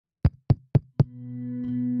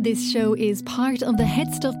This show is part of the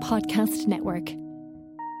Head Stuff Podcast Network.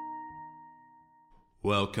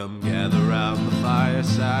 Welcome, gather round the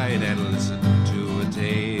fireside and listen to a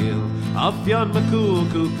tale of Fionn McCool,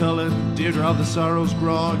 Cú Chulainn, Deirdre of the Sorrows,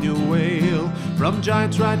 Gráinne Wail. From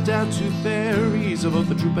giants right down to fairies, of both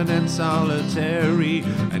the trooping and solitary,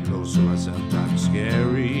 and close to are sometimes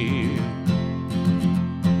scary.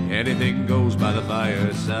 Anything goes by the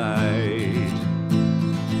fireside.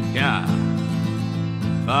 Yeah.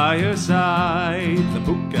 Fireside, the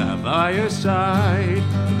Puka fireside,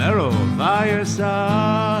 the Marrow fireside.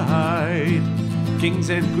 Kings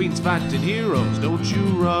and queens fighting heroes, don't you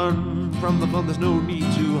run from the fun, there's no need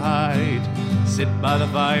to hide. Sit by the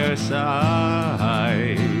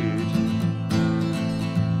fireside.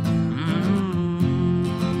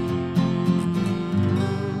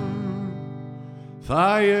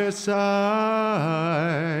 Fireside.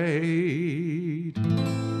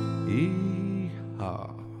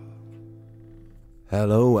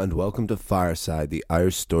 Hello and welcome to Fireside, the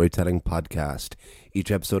Irish storytelling podcast. Each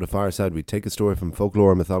episode of Fireside, we take a story from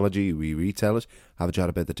folklore or mythology, we retell it, have a chat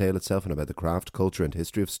about the tale itself and about the craft, culture and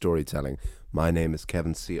history of storytelling. My name is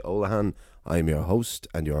Kevin C. Olahan. I am your host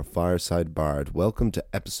and your Fireside Bard. Welcome to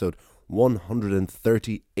episode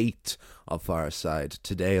 138 of Fireside.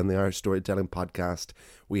 Today on the Irish Storytelling Podcast,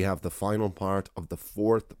 we have the final part of the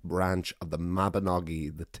fourth branch of the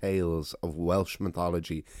Mabinogi, the tales of Welsh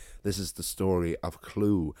mythology. This is the story of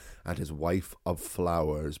Lleu and his wife of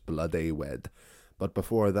flowers, Blodeuedd. But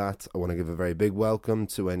before that, I want to give a very big welcome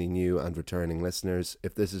to any new and returning listeners.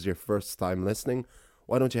 If this is your first time listening,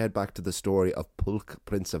 why don't you head back to the story of Pulch,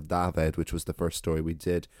 Prince of Blodeuedd, which was the first story we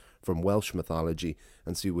did from Welsh mythology,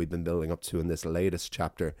 and see what we've been building up to in this latest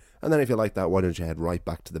chapter. And then if you like that, why don't you head right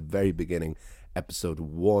back to the very beginning, episode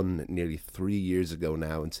 1, nearly 3 years ago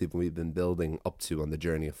now, and see what we've been building up to on the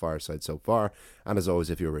journey of Fireside so far. And as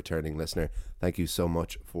always, if you're a returning listener, thank you so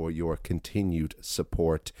much for your continued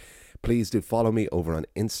support. Please do follow me over on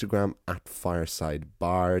Instagram at Fireside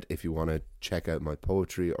Bard if you want to check out my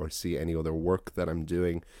poetry or see any other work that I'm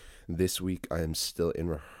doing. This week I am still in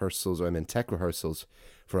rehearsals, or I'm in tech rehearsals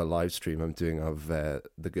for a live stream I'm doing of the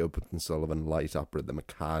Gilbert and Sullivan light opera, The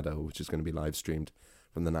Mikado, which is going to be live streamed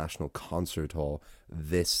from the National Concert Hall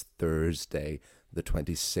this Thursday, the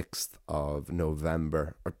 26th of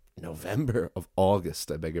November, or of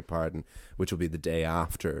August, I beg your pardon, which will be the day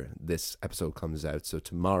after this episode comes out. So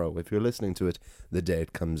tomorrow, if you're listening to it, the day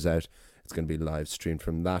it comes out, it's going to be live streamed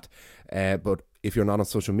from that. But if you're not on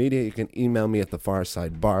social media, you can email me at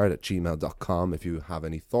thefiresidebard@gmail.com if you have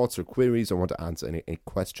any thoughts or queries or want to answer any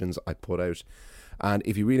questions I put out. And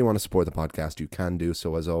if you really want to support the podcast, you can do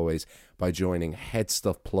so, as always, by joining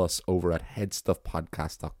Headstuff Plus over at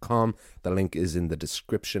headstuffpodcast.com. The link is in the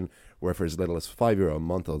description, where for as little as €5 a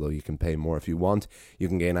month, although you can pay more if you want, you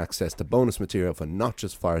can gain access to bonus material for not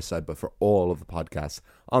just Fireside, but for all of the podcasts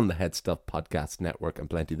on the Headstuff Podcast Network, and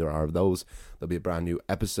plenty there are of those. There'll be a brand new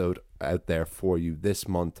episode out there for you this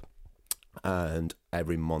month and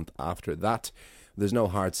every month after that. There's no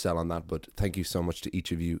hard sell on that, but thank you so much to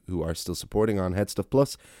each of you who are still supporting on Headstuff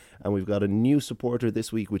Plus. And we've got a new supporter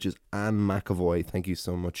this week, which is Anne McAvoy. Thank you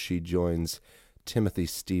so much. She joins Timothy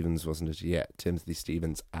Stevens, wasn't it? Yeah, Timothy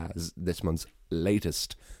Stevens as this month's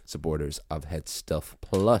latest supporters of Headstuff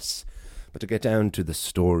Plus. But to get down to the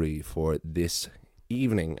story for this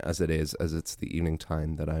evening, as it's the evening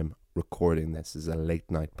time that I'm recording this, is a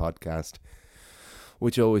late night podcast,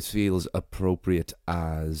 which always feels appropriate,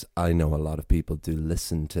 as I know a lot of people do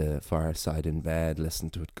listen to Fireside in bed, listen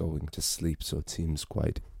to it going to sleep, so it seems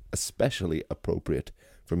quite especially appropriate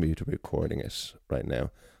for me to be recording it right now.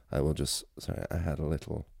 I had a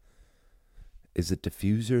little, is it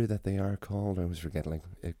diffuser that they are called? I always forget, I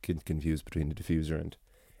get confused between the diffuser and,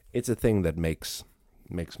 it's a thing that makes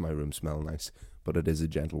my room smell nice, but it is a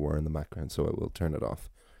gentle whir in the background, so I will turn it off.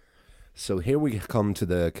 So here we come to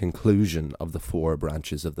the conclusion of the four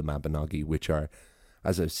branches of the Mabinogi, which are,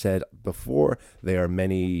 as I've said before, they're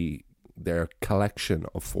a collection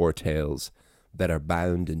of four tales that are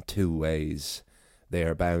bound in two ways. They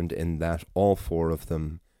are bound in that all four of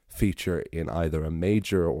them feature in either a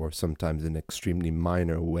major or sometimes an extremely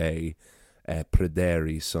minor way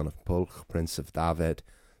Pryderi, son of Pulch, Prince of Blodeuedd,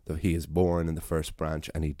 though he is born in the first branch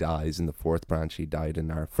and he dies in the fourth branch. He died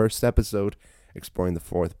in our first episode, exploring the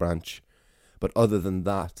fourth branch. But other than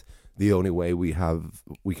that, the only way we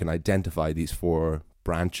can identify these four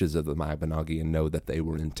branches of the Mabinogi and know that they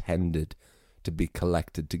were intended to be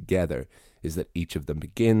collected together is that each of them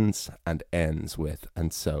begins and ends with,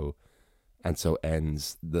 and so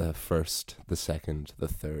ends the first, the second, the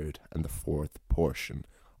third, and the fourth portion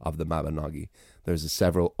of the Mabinogi. There's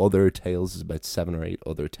several other tales, there's about 7 or 8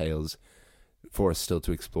 other tales for us still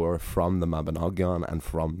to explore from the Mabinogion and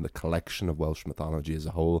from the collection of Welsh mythology as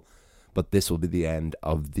a whole. But this will be the end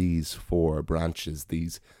of these 4 branches,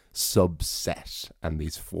 these subset, and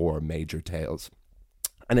these 4 major tales.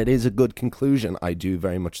 And it is a good conclusion, I do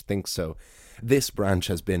very much think so. This branch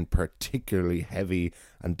has been particularly heavy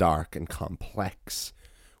and dark and complex,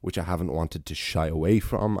 which I haven't wanted to shy away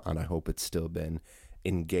from, and I hope it's still been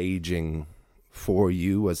engaging for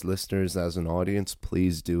you as listeners, as an audience.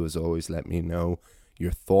 Please do, as always, let me know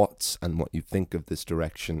your thoughts and what you think of this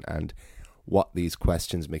direction and what these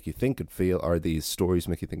questions make you think and feel, or these stories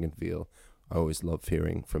make you think and feel. I always love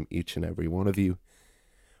hearing from each and every one of you.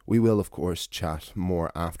 We will, of course, chat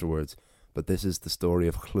more afterwards, but this is the story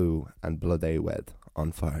of Lleu and Blodeuedd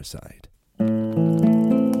on Fireside.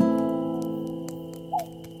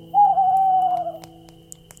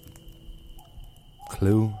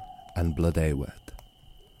 Lleu and Blodeuedd.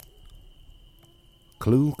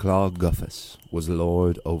 Lleu Clog Guffus was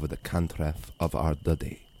lord over the cantref of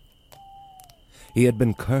Arduddy. He had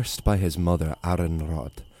been cursed by his mother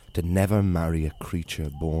Aranrod to never marry a creature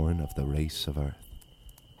born of the race of earth.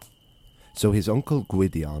 So his uncle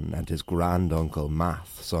Gwydion and his granduncle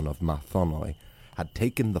Math, son of Mathonoi, had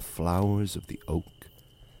taken the flowers of the oak,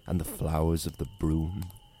 and the flowers of the broom,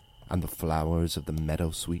 and the flowers of the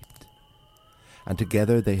meadowsweet, and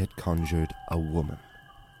together they had conjured a woman,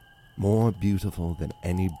 more beautiful than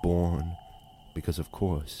any born, because of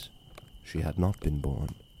course she had not been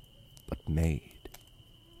born, but made.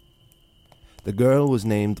 The girl was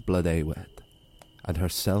named Blodeuedd, and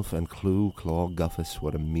herself and Lleu Clog Guffus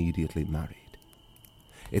were immediately married.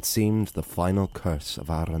 It seemed the final curse of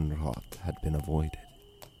Aranrod had been avoided.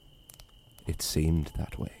 It seemed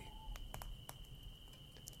that way.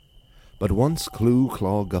 But once Lleu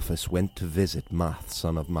Clog Guffus went to visit Math,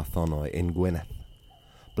 son of Mathonoi, in Gwynedd,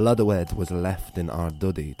 Blodeuedd was left in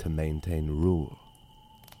Arduddy to maintain rule.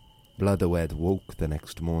 Blodeuedd woke the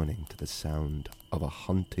next morning to the sound of a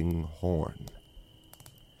hunting horn.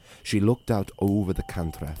 She looked out over the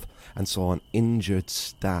cantref and saw an injured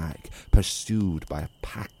stag pursued by a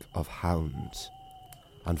pack of hounds,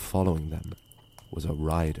 and following them was a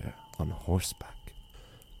rider on horseback.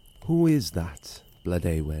 "Who is that?"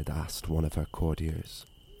 Blodeuedd asked one of her courtiers.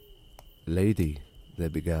 "Lady," they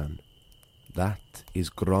began, "that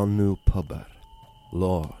is Gronw Pubber,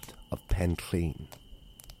 lord of Penllyn."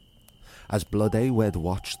 As Blodeuedd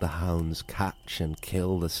watched the hounds catch and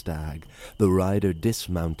kill the stag, the rider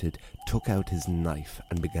dismounted, took out his knife,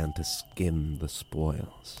 and began to skim the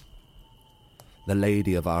spoils. The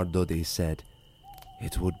lady of Arduddy said,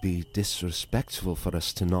 "It would be disrespectful for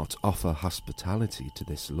us to not offer hospitality to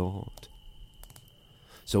this lord."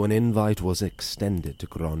 So an invite was extended to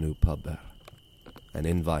Gronw Pubber, an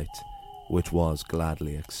invite which was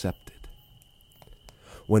gladly accepted.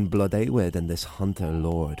 When Blodeuedd and this hunter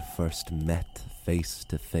lord first met face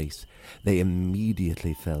to face, they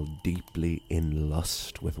immediately fell deeply in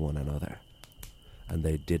lust with one another, and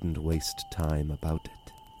they didn't waste time about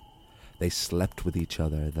it. They slept with each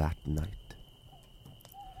other that night.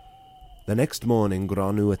 The next morning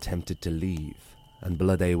Gronw attempted to leave, and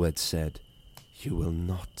Blodeuedd said, "You will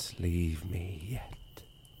not leave me yet."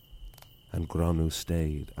 And Gronw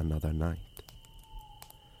stayed another night.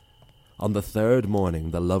 On the 3rd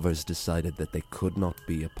morning, the lovers decided that they could not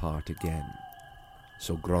be apart again.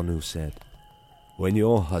 So Gronw said, "When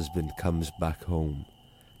your husband comes back home,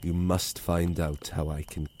 you must find out how I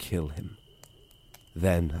can kill him.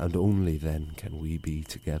 Then and only then can we be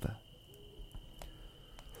together."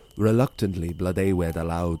 Reluctantly, Blodeuedd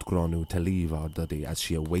allowed Gronw to leave Arduddy as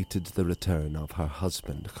she awaited the return of her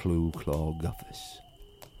husband, Lleu Clog Guffus.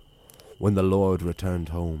 When the lord returned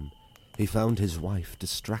home, he found his wife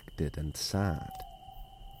distracted and sad.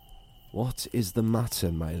 "What is the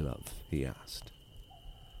matter, my love?" he asked.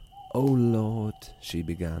 "O Lord," she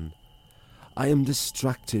began, "I am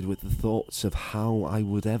distracted with the thoughts of how I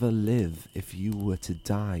would ever live if you were to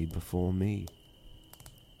die before me."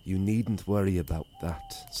 "You needn't worry about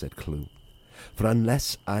that," said Lleu, "for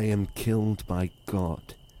unless I am killed by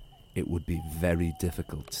God, it would be very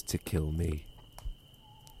difficult to kill me."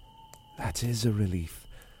 "That is a relief.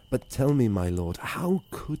 But tell me, my lord, how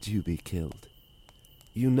could you be killed?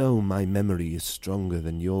 You know my memory is stronger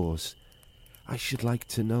than yours. I should like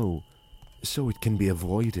to know, so it can be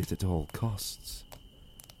avoided at all costs."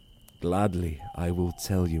 "Gladly, I will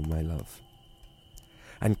tell you, my love."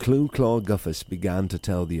 And Lleu Clog Guffus began to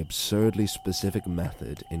tell the absurdly specific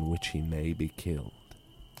method in which he may be killed.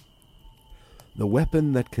 "The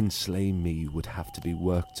weapon that can slay me would have to be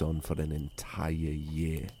worked on for an entire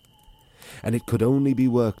year. and it could only be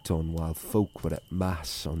worked on while folk were at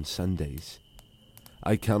Mass on Sundays.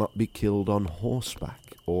 I cannot be killed on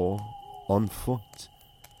horseback or on foot.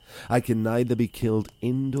 I can neither be killed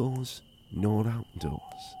indoors nor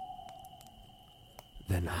outdoors.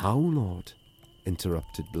 Then how, Lord?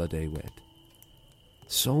 Interrupted Blodeuedd.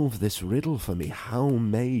 Solve this riddle for me. How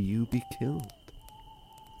may you be killed?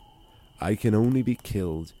 I can only be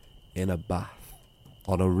killed in a bath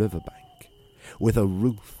on a riverbank, with a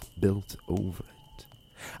roof built over it,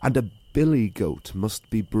 and a billy goat must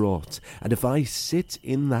be brought, and if I sit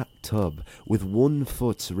in that tub with one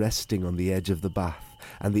foot resting on the edge of the bath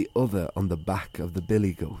and the other on the back of the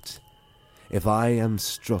billy goat, if I am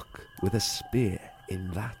struck with a spear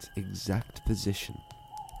in that exact position,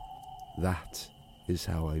 that is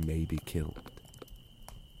how I may be killed.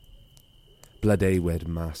 Blodeuedd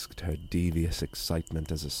masked her devious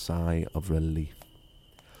excitement as a sigh of relief.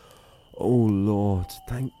 Oh Lord,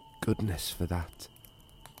 thank goodness for that.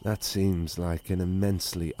 That seems like an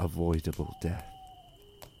immensely avoidable death.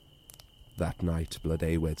 That night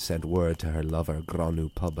Blodeuedd sent word to her lover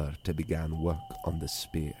Lleu to begin work on the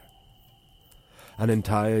spear. An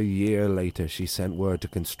entire year later she sent word to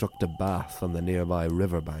construct a bath on the nearby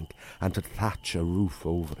riverbank and to thatch a roof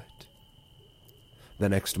over it. The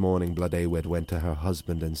next morning Blodeuedd went to her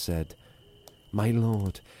husband and said, My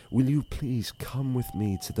lord, will you please come with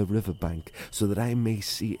me to the riverbank so that I may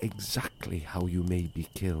see exactly how you may be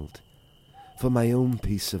killed, for my own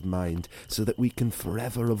peace of mind, so that we can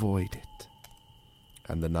forever avoid it.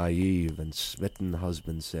 And the naive and smitten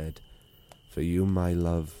husband said, For you, my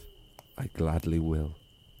love, I gladly will.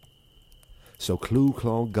 So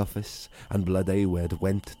Lleu and Blodeuedd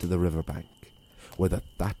went to the riverbank, where the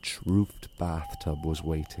thatch-roofed bathtub was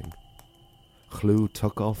waiting. Lleu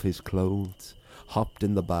took off his clothes, hopped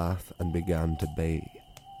in the bath, and began to bathe.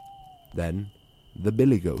 Then the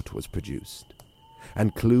billy goat was produced,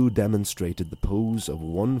 and Lleu demonstrated the pose of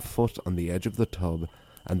one foot on the edge of the tub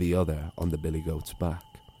and the other on the billy goat's back.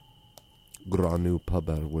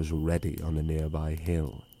 Lleu was ready on a nearby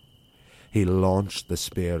hill. He launched the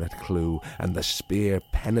spear at Lleu, and the spear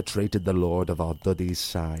penetrated the Lord of Arduddy's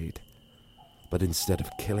side. But instead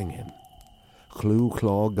of killing him,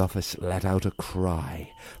 Lleu let out a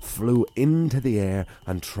cry, flew into the air,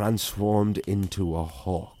 and transformed into a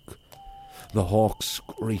hawk. The hawk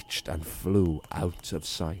screeched and flew out of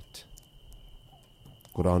sight.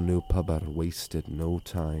 Lleu wasted no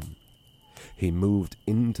time. He moved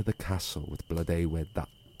into the castle with Blodeuedd that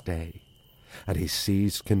day, and he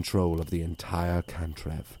seized control of the entire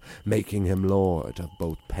Cantrev, making him lord of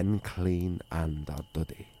both Pencleen and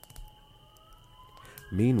Arduddy.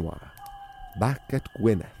 Meanwhile, back at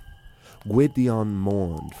Gwynedd, Gwydion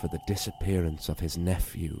mourned for the disappearance of his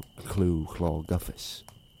nephew, Lleu.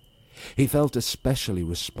 He felt especially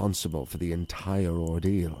responsible for the entire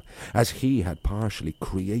ordeal, as he had partially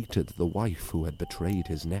created the wife who had betrayed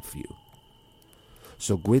his nephew.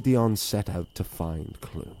 So Gwydion set out to find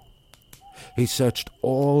Lleu. He searched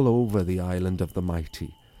all over the island of the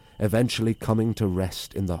mighty, eventually coming to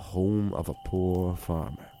rest in the home of a poor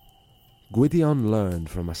farmer. Gwydion learned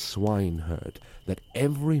from a swineherd that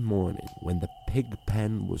every morning when the pig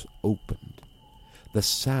pen was opened, the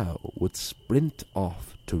sow would sprint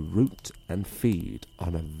off to root and feed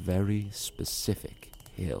on a very specific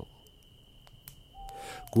hill.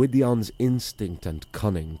 Gwydion's instinct and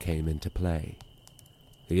cunning came into play.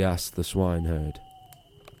 He asked the swineherd,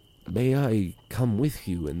 "May I come with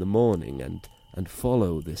you in the morning and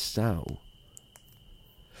follow this sow?"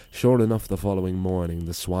 Sure enough, the following morning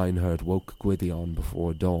the swineherd woke Gwydion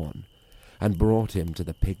before dawn and brought him to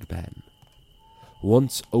the pig pen.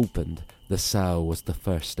 Once opened, the sow was the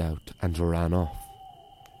first out and ran off.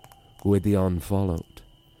 Gwydion followed.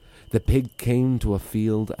 The pig came to a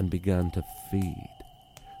field and began to feed.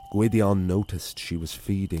 Gwydion noticed she was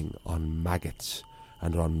feeding on maggots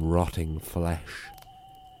and on rotting flesh.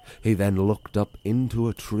 He then looked up into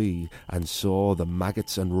a tree and saw the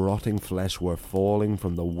maggots and rotting flesh were falling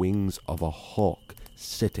from the wings of a hawk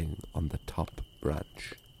sitting on the top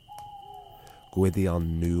branch.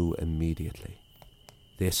 Gwydion knew immediately.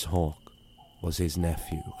 This hawk was his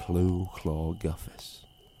nephew, Lleu.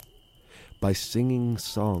 By singing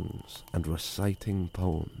songs and reciting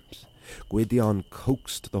poems, Gwydion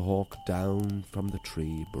coaxed the hawk down from the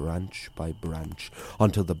tree branch by branch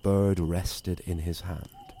until the bird rested in his hand.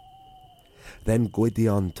 Then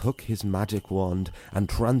Gwydion took his magic wand and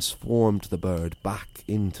transformed the bird back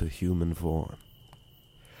into human form.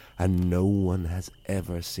 And no one has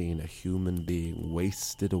ever seen a human being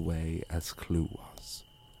wasted away as Lleu was.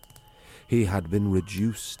 He had been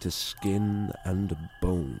reduced to skin and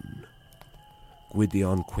bone.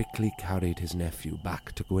 Gwydion quickly carried his nephew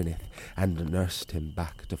back to Gwynedd and nursed him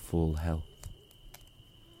back to full health.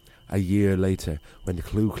 A year later, when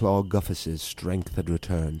Lleu Guffus's strength had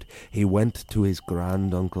returned, he went to his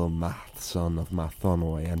granduncle Math, son of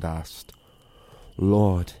Mathonoi, and asked,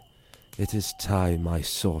 "Lord, it is time I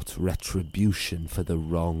sought retribution for the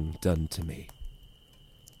wrong done to me."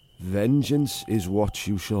 "Vengeance is what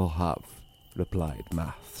you shall have," replied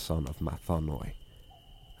Math, son of Mathonoi,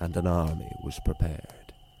 and an army was prepared.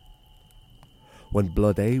 When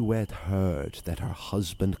Blodeuedd heard that her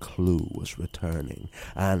husband Lleu was returning,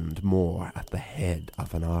 and more at the head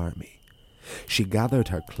of an army, she gathered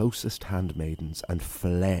her closest handmaidens and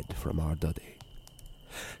fled from Arduddy.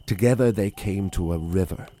 Together they came to a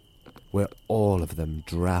river, where all of them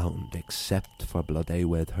drowned except for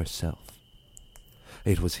Blodeuedd herself.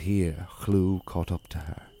 It was here Lleu caught up to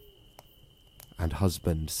her, and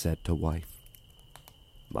husband said to wife,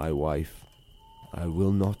 "My wife, I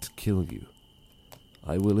will not kill you.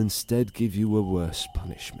 I will instead give you a worse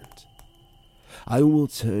punishment. I will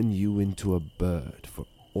turn you into a bird for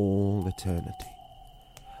all eternity.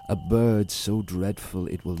 A bird so dreadful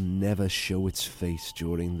it will never show its face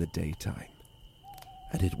during the daytime,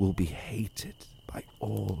 and it will be hated by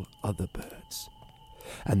all other birds.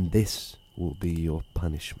 And this will be your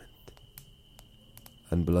punishment."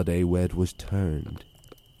 And Blodeuedd was turned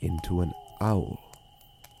into an owl,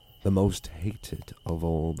 the most hated of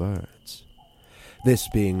all birds. This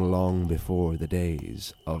being long before the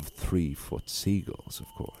days of 3-foot seagulls, of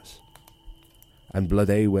course. And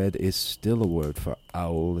Blodeuedd is still a word for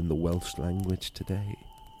owl in the Welsh language today.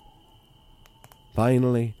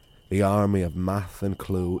 Finally, the army of Math and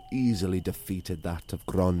Lleu easily defeated that of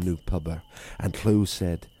Gronw Pubber, and Lleu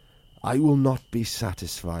said, "I will not be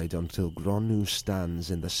satisfied until Gronw stands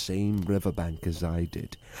in the same riverbank as I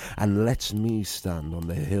did, and lets me stand on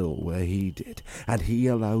the hill where he did, and he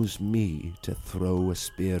allows me to throw a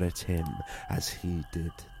spear at him as he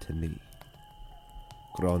did to me."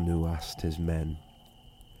 Gronw asked his men,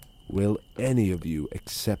 "Will any of you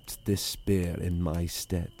accept this spear in my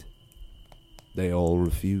stead?" They all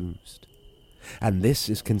refused, and this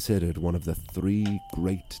is considered one of the 3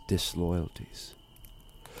 great disloyalties.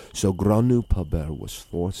 So Gronw Pubber was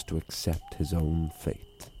forced to accept his own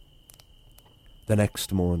fate. The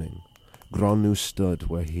next morning, Gronw stood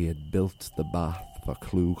where he had built the bath for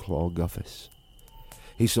Lleu Guffus.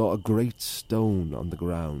 He saw a great stone on the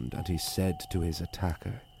ground, and he said to his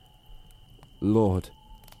attacker, "Lord,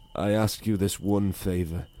 I ask you this one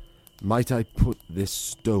favour. Might I put this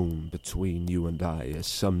stone between you and I as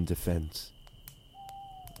some defence?"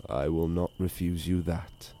 "I will not refuse you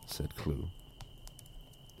that," said Lleu.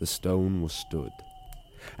 The stone was stood,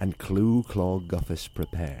 and Lleu Guffus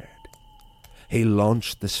prepared. He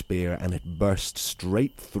launched the spear, and it burst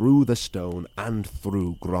straight through the stone and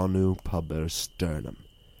through Gronw Pubber's sternum.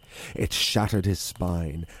 It shattered his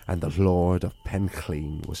spine, and the Lord of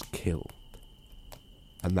Penchlin was killed.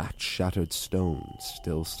 And that shattered stone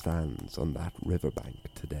still stands on that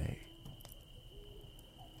riverbank today.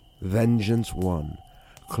 Vengeance won.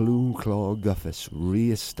 Lleu Guffus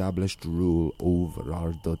re-established rule over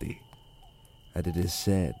Arduddy, and it is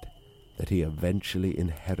said that he eventually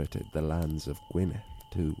inherited the lands of Gwynedd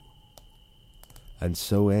too. And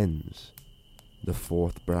so ends the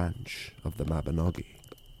 4th branch of the Mabinogi.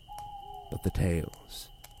 But the tales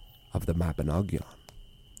of the Mabinogion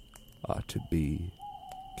are to be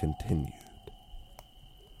continued.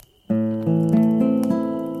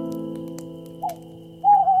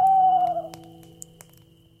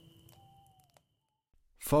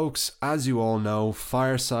 Folks, as you all know,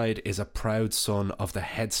 Fireside is a proud son of the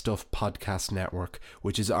Headstuff Podcast Network,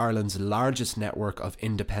 which is Ireland's largest network of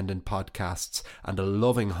independent podcasts and a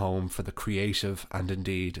loving home for the creative and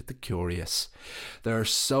indeed the curious. There are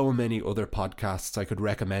so many other podcasts I could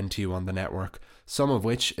recommend to you on the network, some of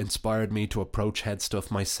which inspired me to approach Headstuff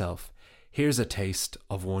myself. Here's a taste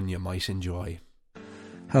of one you might enjoy.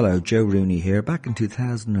 Hello, Joe Rooney here. Back in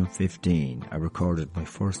 2015, I recorded my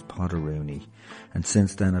first Pod of Rooney, and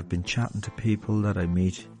since then I've been chatting to people that I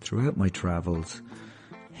meet throughout my travels,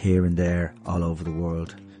 here and there, all over the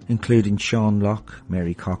world, including Sean Locke,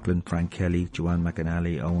 Mary Coughlin, Frank Kelly, Joanne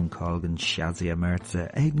McAnally, Owen Colgan, Shazia Mertza,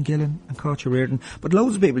 Aidan Gillen and Kocha Reardon, but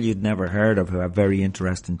loads of people you'd never heard of who have very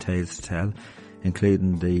interesting tales to tell,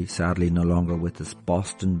 including the sadly no longer with us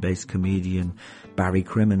Boston-based comedian Barry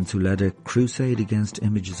Crimmins, who led a crusade against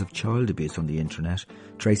images of child abuse on the internet,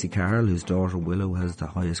 Tracy Carroll, whose daughter Willow has the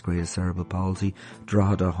highest grade of cerebral palsy,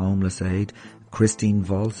 Drogheda Homeless Aid, Christine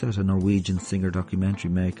Volset, a Norwegian singer documentary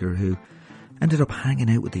maker who Ended up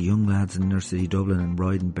hanging out with the young lads in inner city Dublin and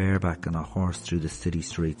riding bareback on a horse through the city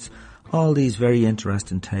streets. All these very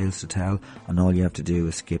interesting tales to tell, and all you have to do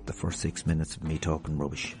is skip the first 6 minutes of me talking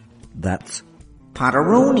rubbish. That's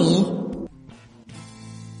Potteroni.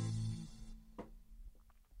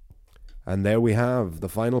 And there we have the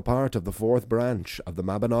final part of the fourth branch of the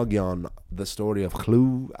Mabinogion, the story of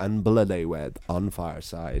Lleu and Blodeuedd on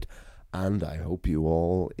Fireside. And I hope you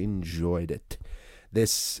all enjoyed it.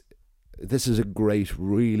 This is a great,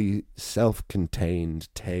 really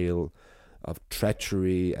self-contained tale of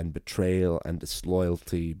treachery and betrayal and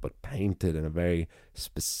disloyalty, but painted in a very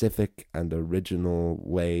specific and original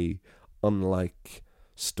way, unlike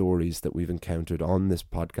stories that we've encountered on this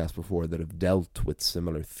podcast before that have dealt with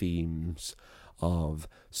similar themes of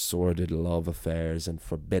sordid love affairs and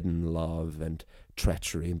forbidden love and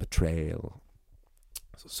treachery and betrayal.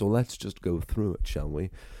 So let's just go through it, shall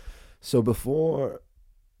we? So before,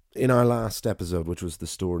 in our last episode, which was the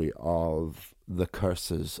story of the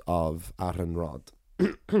curses of Arenrod,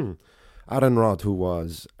 Arenrod, who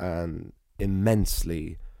was an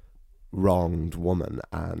immensely wronged woman,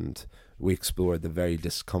 and we explored the very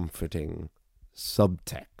discomforting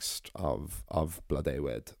subtext of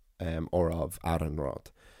Blodeuedd, or of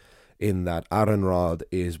Arenrod, in that Arenrod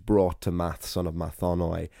is brought to Math, son of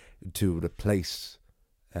Mathonoi, to replace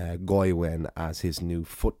Goewin as his new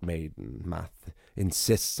footmaiden. Math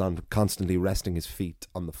insists on constantly resting his feet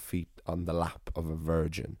on the lap of a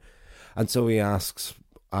virgin, and so he asks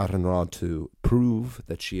Arenrod to prove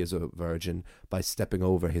that she is a virgin by stepping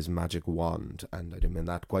over his magic wand, and I don't mean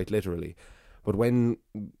that quite literally, but when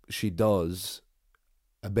she does,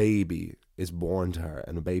 a baby is born to her,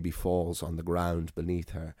 and a baby falls on the ground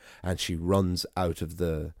beneath her, and she runs out of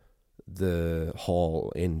the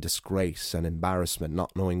hall in disgrace and embarrassment,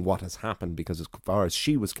 not knowing what has happened, because as far as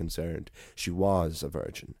she was concerned, she was a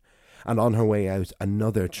virgin. And on her way out,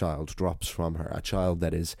 another child drops from her, a child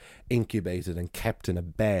that is incubated and kept in a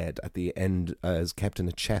bed at the end, is kept in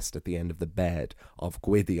a chest at the end of the bed of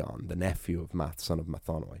Gwydion, the nephew of Math, son of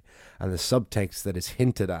Mathonoi. And the subtext that is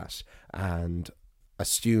hinted at and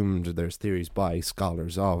assumed, there's theories by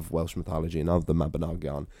scholars of Welsh mythology and of the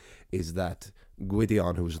Mabinogion, is that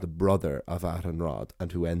Gwydion, who is the brother of Arenrod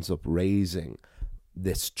and who ends up raising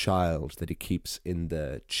this child that he keeps in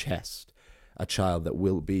the chest, a child that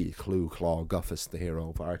will be Lleu Claw Guffus, the hero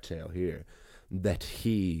of our tale here, that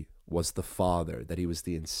he was the father, that he was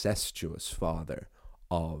the incestuous father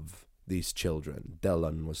of these children.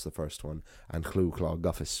 Dylan was the first one, and Lleu Claw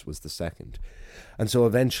Guffus was the second. And so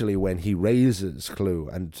eventually, when he raises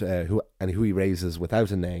Lleu, and who he raises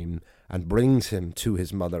without a name, and brings him to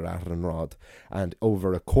his mother Arenrod, and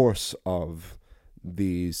over a course of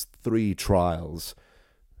these 3 trials,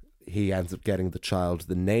 he ends up getting the child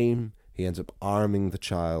the name, he ends up arming the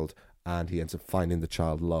child, and he ends up finding the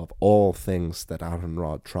child love. All things that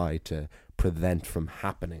Arenrod tried to prevent from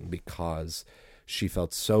happening because she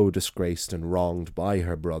felt so disgraced and wronged by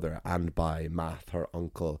her brother and by Math, her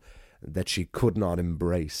uncle, that she could not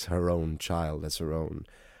embrace her own child as her own.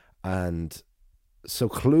 And so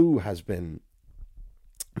Lleu has been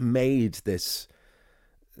made this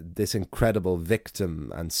incredible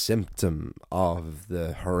victim and symptom of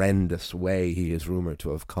the horrendous way he is rumoured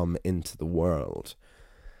to have come into the world.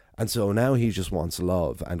 And so now he just wants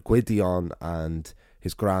love, and Gwydion and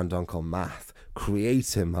his granduncle Math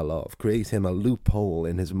create him a love, create him a loophole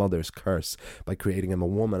in his mother's curse by creating him a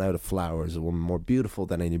woman out of flowers, a woman more beautiful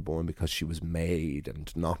than any born because she was made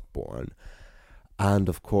and not born. And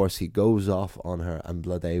of course he goes off on her, and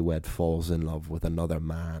Blodeuedd falls in love with another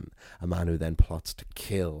man, a man who then plots to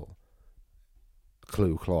kill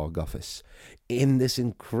Lleu Claw Guffus in this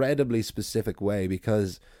incredibly specific way,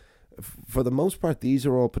 because for the most part these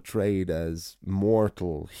are all portrayed as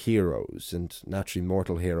mortal heroes, and naturally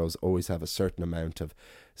mortal heroes always have a certain amount of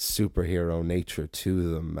superhero nature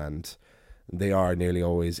to them, and they are nearly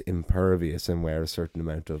always impervious and wear a certain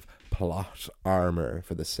amount of plot armor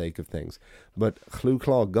for the sake of things. But Lleu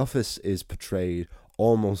Claw Guffus is portrayed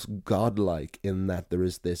almost godlike in that there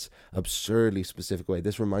is this absurdly specific way.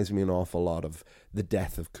 This reminds me an awful lot of the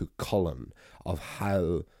death of Cuchulainn, of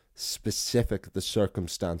how specific the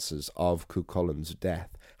circumstances of Cuchulainn's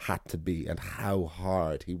death had to be and how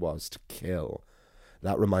hard he was to kill.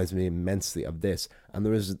 That reminds me immensely of this, and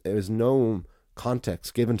there is no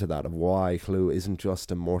context given to that of why Lleu isn't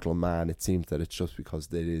just a mortal man. It seems that it's just because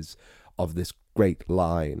it is of this great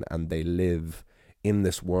line, and they live in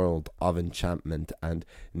this world of enchantment, and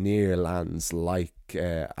near lands like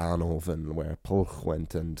Anhoven, where Pulch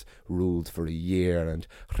went and ruled for a year, and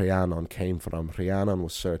Rhiannon came from. Rhiannon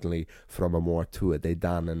was certainly from a more Tuatha Dé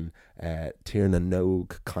Danann, Tirna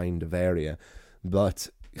Nog kind of area, but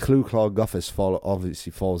Lleu Guffis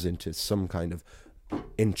obviously falls into some kind of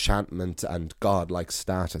enchantment and godlike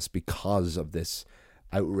status because of this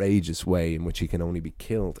outrageous way in which he can only be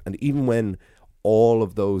killed. And even when all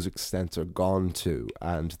of those extents are gone to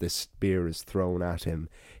and this spear is thrown at him,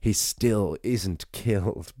 he still isn't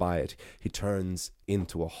killed by it. He turns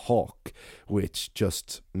into a hawk, which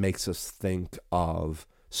just makes us think of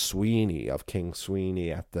Sweeney, of King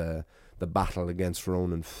Sweeney at the battle against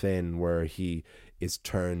Ronan Finn, where he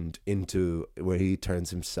turns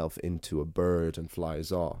himself into a bird and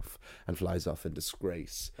flies off in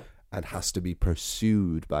disgrace, and has to be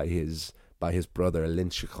pursued by his brother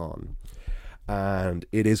Linchicon. And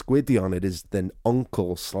it is Gwydion, it is the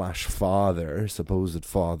uncle / father, supposed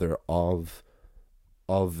father of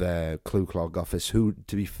Lleu Guffis, who,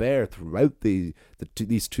 to be fair, throughout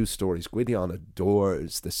these two stories, Gwydion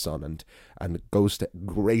adores the son and goes to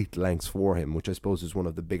great lengths for him, which I suppose is one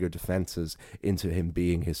of the bigger defences into him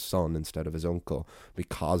being his son instead of his uncle,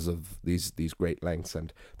 because of these great lengths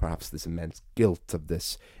and perhaps this immense guilt of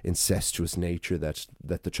this incestuous nature that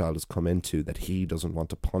the child has come into, that he doesn't want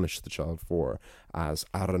to punish the child for, as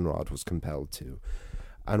Aranrod was compelled to.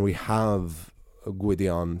 And we have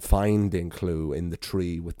Gwydion finding Lleu in the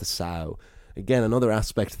tree with the sow. Again, another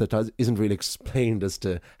aspect that isn't really explained as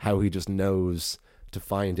to how he just knows to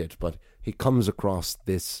find it, but he comes across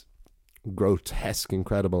this grotesque,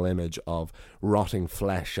 incredible image of rotting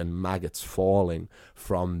flesh and maggots falling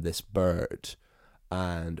from this bird,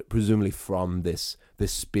 and presumably from this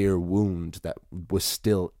spear wound that was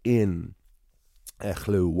still in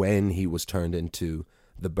Lleu when he was turned into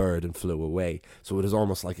the bird and flew away. So it is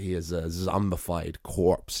almost like he is a zombified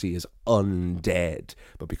corpse. He is undead,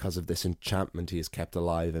 but because of this enchantment he is kept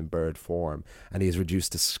alive in bird form, and he is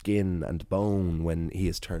reduced to skin and bone when he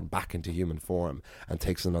is turned back into human form, and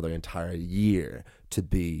takes another entire year to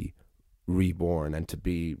be reborn and to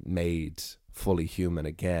be made fully human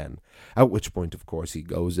again, at which point of course he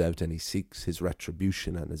goes out and he seeks his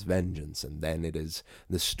retribution and his vengeance. And then it is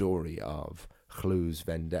the story of Lleu's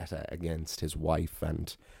vendetta against his wife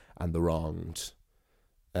and the wronged,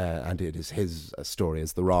 and it is his story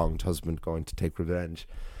as the wronged husband going to take revenge.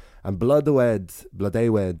 And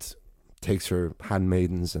Blodeuedd takes her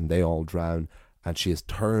handmaidens and they all drown, and she is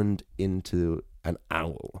turned into an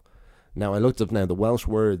owl. Now I looked up, now the Welsh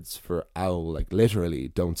words for owl, like literally,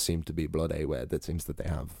 don't seem to be Blodeuedd. It seems that they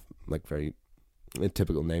have like very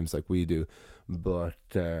typical names like we do, but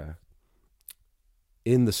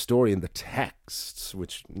in the story, in the texts,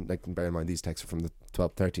 which, like, bear in mind, these texts are from the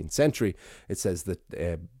 12th, 13th century, it says that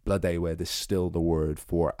Blodeuedd is still the word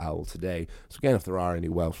for owl today. So again, if there are any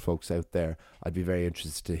Welsh folks out there, I'd be very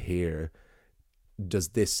interested to hear, is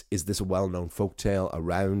this a well-known folktale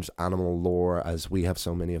around animal lore, as we have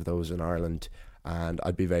so many of those in Ireland? And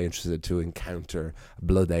I'd be very interested to encounter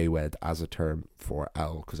Blodeuedd as a term for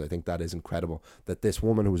owl, because I think that is incredible, that this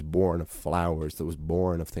woman who was born of flowers, that was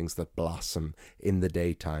born of things that blossom in the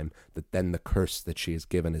daytime, that then the curse that she is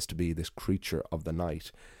given is to be this creature of the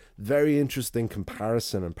night. Very interesting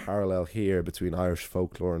comparison and parallel here between Irish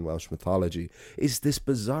folklore and Welsh mythology is this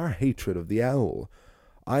bizarre hatred of the owl.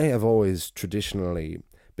 I have always traditionally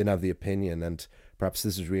been of the opinion, and perhaps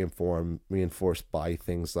this is reinforced by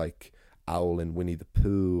things like Owl and Winnie the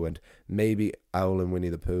Pooh, and maybe Owl and Winnie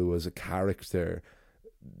the Pooh as a character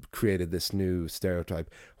created this new stereotype.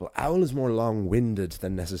 Well, Owl is more long-winded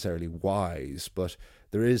than necessarily wise, but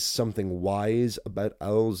there is something wise about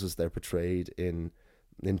owls as they're portrayed in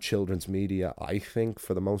children's media, I think,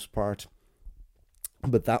 for the most part.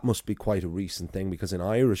 But that must be quite a recent thing, because in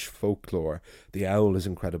Irish folklore, the owl is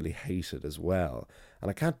incredibly hated as well. And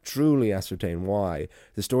I can't truly ascertain why.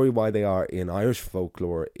 The story why they are in Irish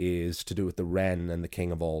folklore is to do with the wren and the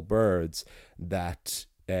king of all birds, that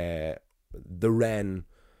the wren,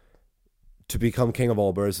 to become king of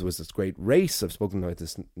all birds, there was this great race. I've spoken about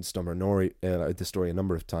this story a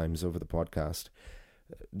number of times over the podcast.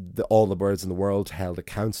 All the birds in the world held a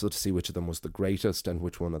council to see which of them was the greatest and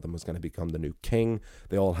which one of them was going to become the new king.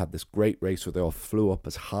 They all had this great race where they all flew up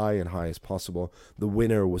as high as possible. The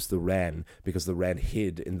winner was the wren, because the wren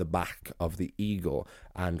hid in the back of the eagle,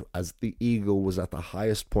 and as the eagle was at the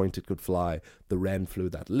highest point it could fly, the wren flew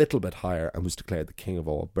that little bit higher and was declared the king of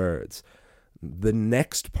all birds. The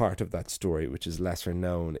next part of that story, which is lesser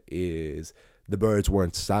known, is the birds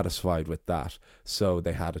weren't satisfied with that, so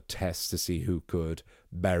they had a test to see who could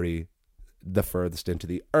bury the furthest into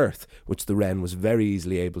the earth, which the wren was very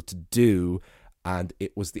easily able to do. And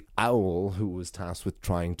it was the owl who was tasked with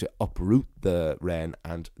trying to uproot the wren,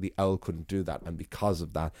 and the owl couldn't do that. And because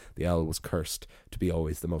of that, the owl was cursed to be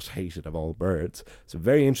always the most hated of all birds. So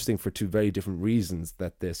very interesting for two very different reasons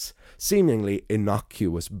that this seemingly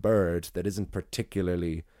innocuous bird that isn't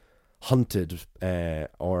particularly hunted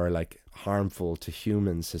or like harmful to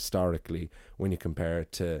humans historically, when you compare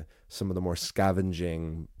it to some of the more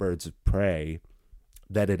scavenging birds of prey,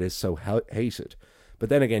 that it is so hated. But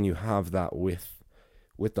then again, you have that with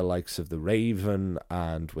the likes of the raven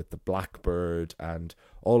and with the blackbird and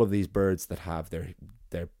all of these birds that have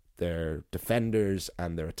their defenders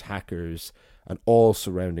and their attackers, and all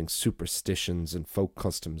surrounding superstitions and folk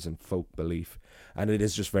customs and folk belief. And it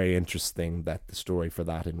is just very interesting that the story for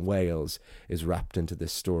that in Wales is wrapped into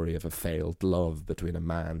this story of a failed love between a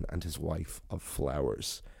man and his wife of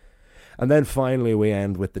flowers. And then finally we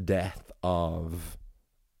end with the death of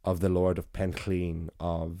the Lord of Pencleen,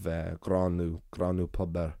 of Lleu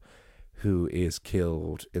Pubber, who is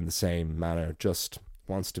killed in the same manner, just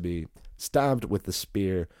wants to be stabbed with the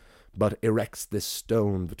spear, but erects this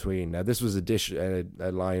stone between. Now, this was a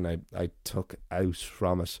line I took out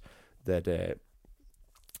from it that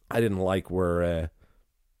I didn't like, where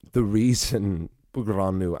the reason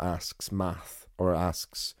Lleu asks Math, or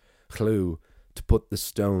asks Lleu, to put the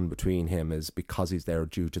stone between him is because he's there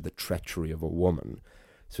due to the treachery of a woman.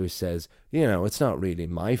 So he says, it's not really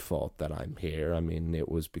my fault that I'm here. I mean, it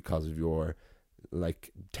was because of your,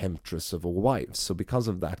 temptress of a wife. So because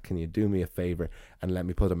of that, can you do me a favor and let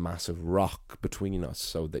me put a massive rock between us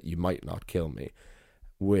so that you might not kill me?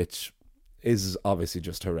 Which is obviously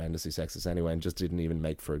just horrendously sexist anyway, and just didn't even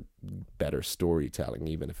make for better storytelling,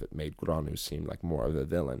 even if it made Lleu seem like more of a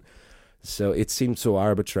villain. So it seemed so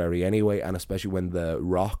arbitrary anyway, and especially when the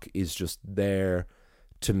rock is just there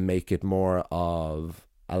to make it more of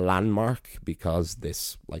a landmark, because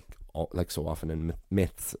this, like so often in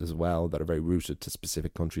myths as well that are very rooted to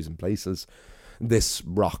specific countries and places, this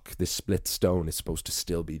rock, this split stone, is supposed to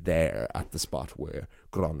still be there at the spot where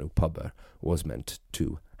Lleu Pubber was meant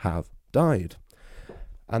to have died.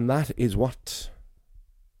 And that is what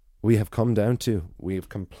we have come down to. We have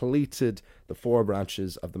completed the 4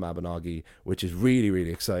 branches of the Mabinogi, which is really,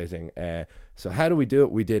 really exciting. So how do we do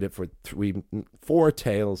it? We did it for 4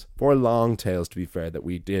 long tales, to be fair, that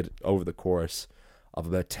we did over the course of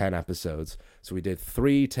about 10 episodes. So we did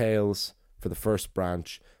 3 tales for the first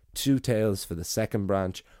branch, 2 tales for the second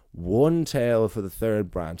branch, 1 tale for the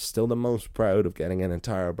third branch. Still the most proud of getting an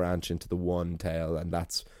entire branch into the 1 tale, and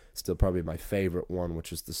that's still probably my favourite one,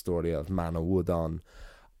 which was the story of Manawydan.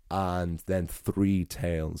 And then 3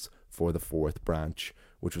 tales for the 4th branch,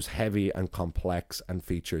 which was heavy and complex and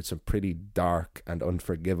featured some pretty dark and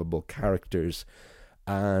unforgivable characters.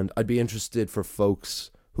 And I'd be interested for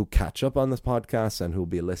folks who catch up on this podcast and who'll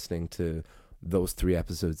be listening to those 3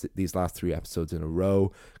 episodes, these last 3 episodes in a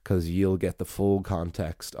row, because you'll get the full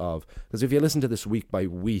context of, because if you listen to this week by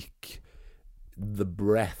week, the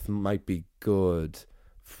breath might be good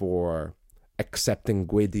for accepting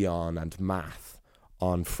Gwydion and Math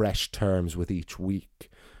on fresh terms with each week,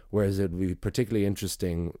 whereas it'd be particularly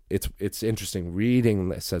interesting. It's interesting reading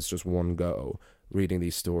this as just one go, reading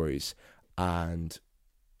these stories, and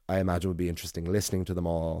I imagine it would be interesting listening to them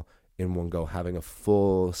all in one go, having a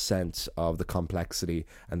full sense of the complexity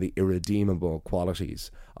and the irredeemable qualities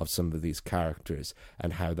of some of these characters,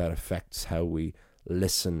 and how that affects how we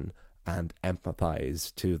listen and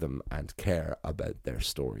empathize to them and care about their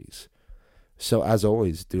stories. So as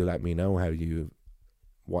always, do let me know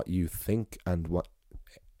what you think and what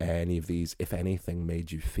any of these, if anything,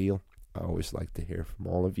 made you feel. I always like to hear from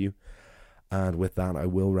all of you. And with that, I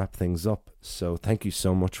will wrap things up. So thank you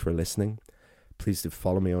so much for listening. Please do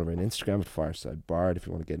follow me over on Instagram at FiresideBard if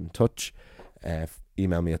you want to get in touch.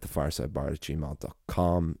 Email me at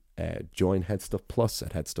thefiresidebard@gmail.com. Join Headstuff Plus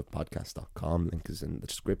at headstuffpodcast.com. Link is in the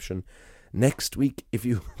description. Next week, if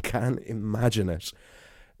you can imagine it,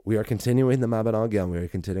 we are continuing the Mabinogi, and we are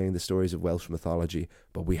continuing the stories of Welsh mythology,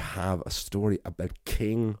 but we have a story about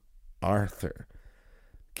King Arthur.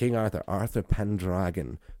 Arthur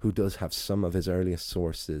Pendragon, who does have some of his earliest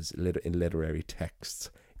sources in literary texts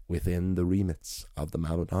within the remits of the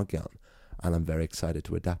Mabinogi, and I'm very excited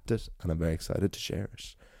to adapt it, and I'm very excited to share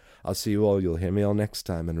it. I'll see you all, you'll hear me all next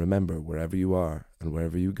time, and remember, wherever you are and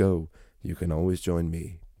wherever you go, you can always join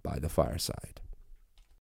me by the fireside.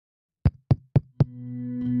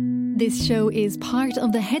 This show is part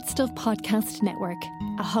of the Headstuff Podcast Network,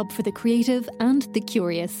 a hub for the creative and the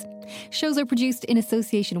curious. Shows are produced in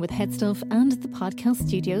association with Headstuff and the Podcast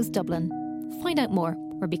Studios Dublin. Find out more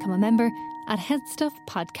or become a member at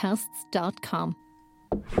headstuffpodcasts.com.